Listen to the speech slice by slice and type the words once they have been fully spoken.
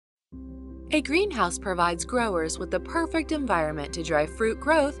A greenhouse provides growers with the perfect environment to drive fruit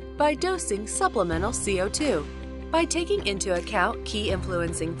growth by dosing supplemental CO2. By taking into account key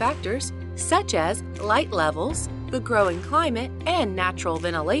influencing factors such as light levels, the growing climate, and natural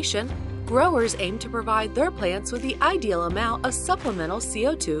ventilation, growers aim to provide their plants with the ideal amount of supplemental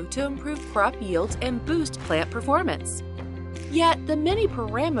CO2 to improve crop yields and boost plant performance. Yet, the many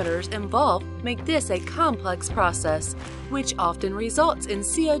parameters involved make this a complex process, which often results in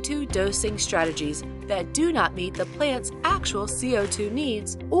CO2 dosing strategies that do not meet the plant's actual CO2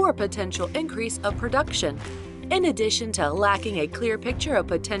 needs or potential increase of production. In addition to lacking a clear picture of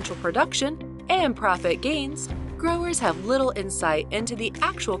potential production and profit gains, growers have little insight into the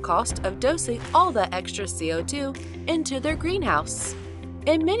actual cost of dosing all the extra CO2 into their greenhouse.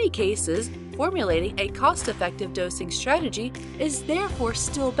 In many cases, formulating a cost-effective dosing strategy is therefore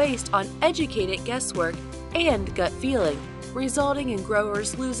still based on educated guesswork and gut feeling, resulting in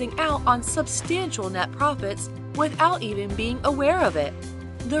growers losing out on substantial net profits without even being aware of it.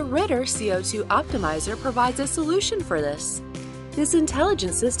 The Ritter CO2 Optimizer provides a solution for this. This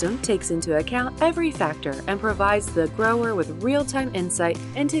intelligent system takes into account every factor and provides the grower with real-time insight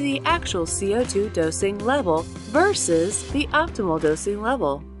into the actual CO2 dosing level versus the optimal dosing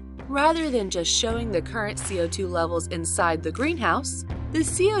level. Rather than just showing the current CO2 levels inside the greenhouse, the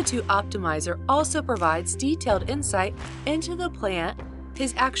CO2 Optimizer also provides detailed insight into the plant,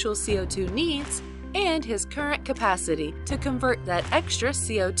 his actual CO2 needs, and his current capacity to convert that extra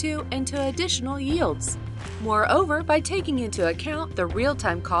CO2 into additional yields. Moreover, by taking into account the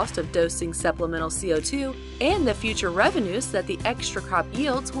real-time cost of dosing supplemental CO2 and the future revenues that the extra crop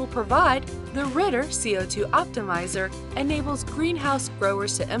yields will provide, the Ritter CO2 Optimizer enables greenhouse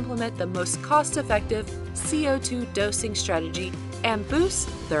growers to implement the most cost-effective CO2 dosing strategy and boost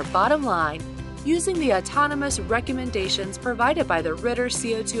their bottom line. Using the autonomous recommendations provided by the Ritter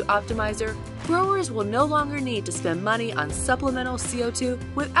CO2 Optimizer, growers will no longer need to spend money on supplemental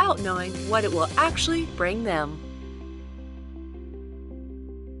CO2 without knowing what it will actually bring them.